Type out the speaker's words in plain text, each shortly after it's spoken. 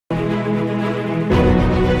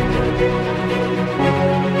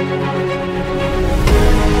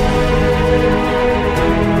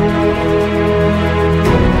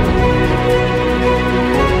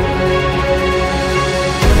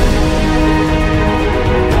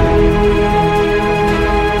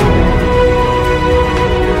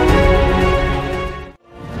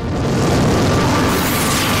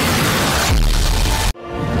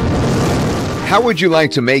How would you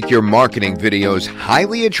like to make your marketing videos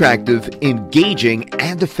highly attractive, engaging,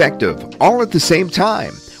 and effective all at the same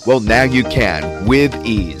time? Well, now you can with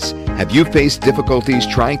ease. Have you faced difficulties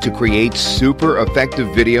trying to create super effective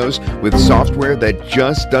videos with software that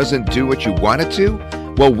just doesn't do what you want it to?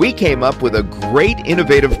 Well, we came up with a great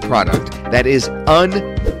innovative product that is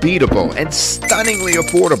unbeatable and stunningly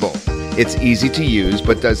affordable. It's easy to use,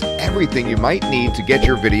 but does everything you might need to get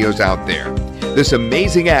your videos out there. This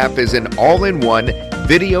amazing app is an all-in-one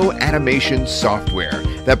video animation software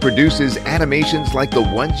that produces animations like the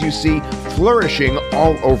ones you see flourishing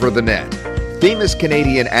all over the net. Famous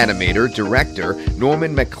Canadian animator, director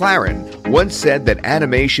Norman McLaren once said that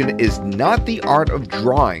animation is not the art of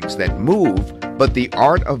drawings that move, but the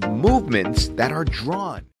art of movements that are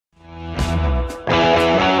drawn.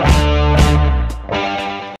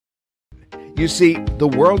 You see, the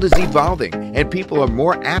world is evolving, and people are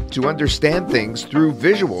more apt to understand things through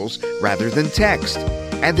visuals rather than text.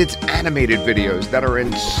 And it's animated videos that are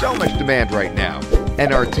in so much demand right now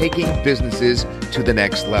and are taking businesses to the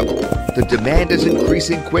next level. The demand is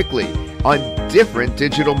increasing quickly on different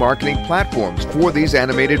digital marketing platforms for these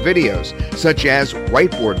animated videos, such as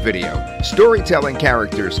whiteboard video, storytelling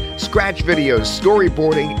characters, scratch videos,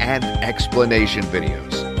 storyboarding, and explanation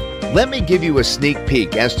videos. Let me give you a sneak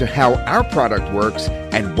peek as to how our product works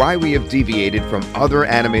and why we have deviated from other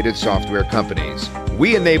animated software companies.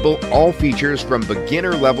 We enable all features from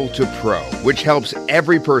beginner level to pro, which helps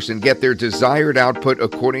every person get their desired output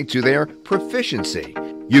according to their proficiency.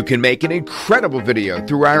 You can make an incredible video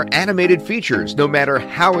through our animated features, no matter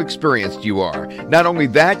how experienced you are. Not only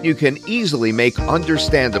that, you can easily make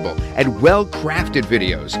understandable and well-crafted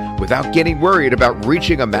videos without getting worried about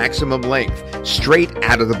reaching a maximum length straight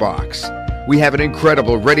out of the box. We have an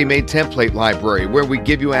incredible ready-made template library where we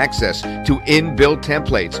give you access to inbuilt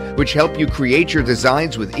templates which help you create your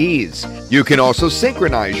designs with ease. You can also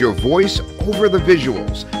synchronize your voice over the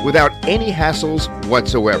visuals without any hassles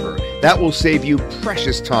whatsoever. That will save you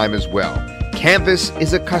precious time as well. Canvas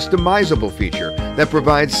is a customizable feature that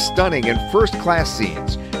provides stunning and first-class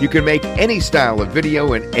scenes. You can make any style of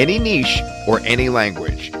video in any niche or any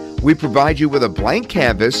language. We provide you with a blank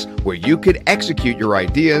canvas where you could execute your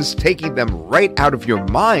ideas, taking them right out of your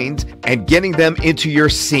mind and getting them into your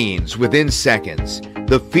scenes within seconds.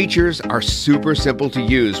 The features are super simple to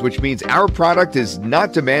use, which means our product is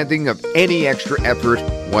not demanding of any extra effort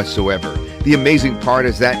whatsoever. The amazing part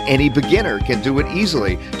is that any beginner can do it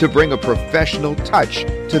easily to bring a professional touch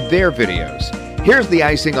to their videos. Here's the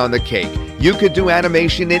icing on the cake. You could do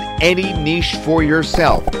animation in any niche for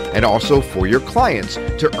yourself and also for your clients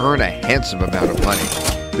to earn a handsome amount of money.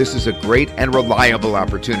 This is a great and reliable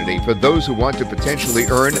opportunity for those who want to potentially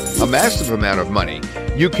earn a massive amount of money.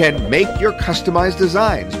 You can make your customized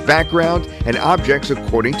designs, background, and objects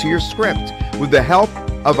according to your script with the help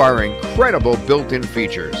of our incredible built-in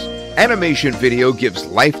features. Animation video gives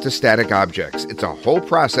life to static objects. It's a whole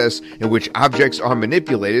process in which objects are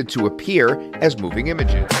manipulated to appear as moving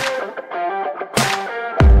images.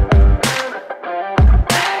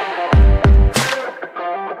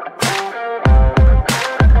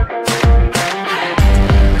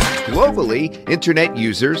 Globally, internet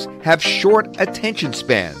users have short attention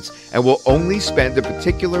spans and will only spend a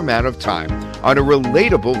particular amount of time on a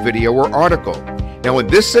relatable video or article. Now, in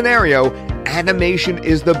this scenario, animation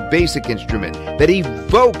is the basic instrument that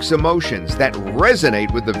evokes emotions that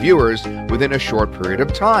resonate with the viewers within a short period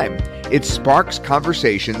of time. It sparks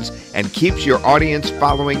conversations and keeps your audience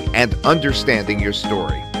following and understanding your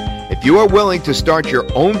story. If you are willing to start your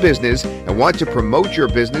own business and want to promote your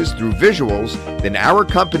business through visuals, then our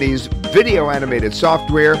company's video animated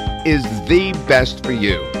software is the best for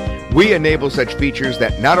you. We enable such features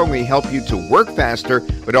that not only help you to work faster,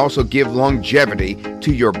 but also give longevity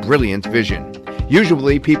to your brilliant vision.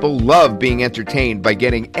 Usually, people love being entertained by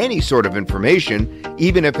getting any sort of information,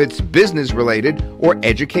 even if it's business-related or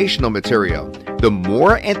educational material. The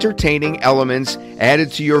more entertaining elements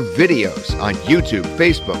added to your videos on YouTube,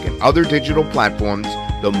 Facebook, and other digital platforms,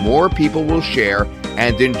 the more people will share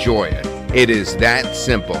and enjoy it. It is that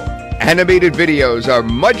simple. Animated videos are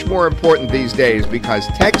much more important these days because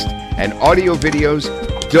text and audio videos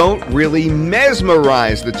don't really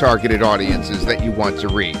mesmerize the targeted audiences that you want to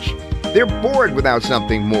reach. They're bored without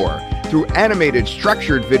something more. Through animated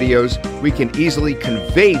structured videos, we can easily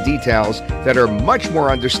convey details that are much more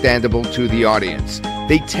understandable to the audience.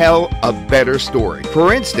 They tell a better story.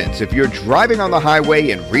 For instance, if you're driving on the highway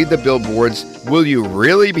and read the billboards, will you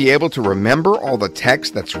really be able to remember all the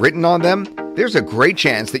text that's written on them? There's a great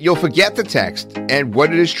chance that you'll forget the text and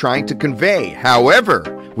what it is trying to convey.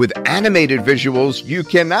 However, With animated visuals, you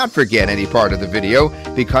cannot forget any part of the video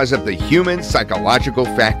because of the human psychological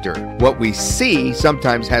factor. What we see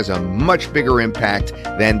sometimes has a much bigger impact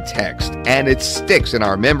than text, and it sticks in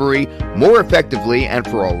our memory more effectively and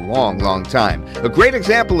for a long, long time. A great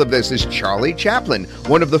example of this is Charlie Chaplin,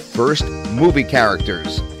 one of the first movie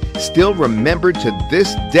characters, still remembered to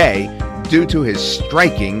this day due to his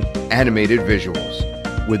striking animated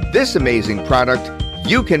visuals. With this amazing product,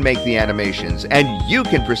 you can make the animations and you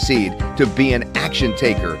can proceed to be an action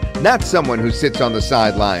taker, not someone who sits on the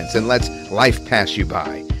sidelines and lets life pass you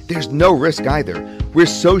by. There's no risk either. We're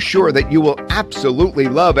so sure that you will absolutely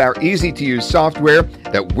love our easy-to-use software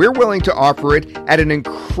that we're willing to offer it at an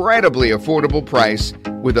incredibly affordable price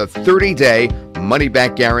with a 30-day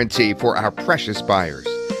money-back guarantee for our precious buyers.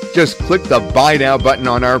 Just click the Buy Now button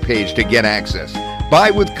on our page to get access. Buy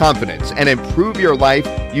with confidence and improve your life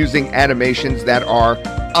using animations that are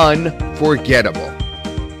unforgettable.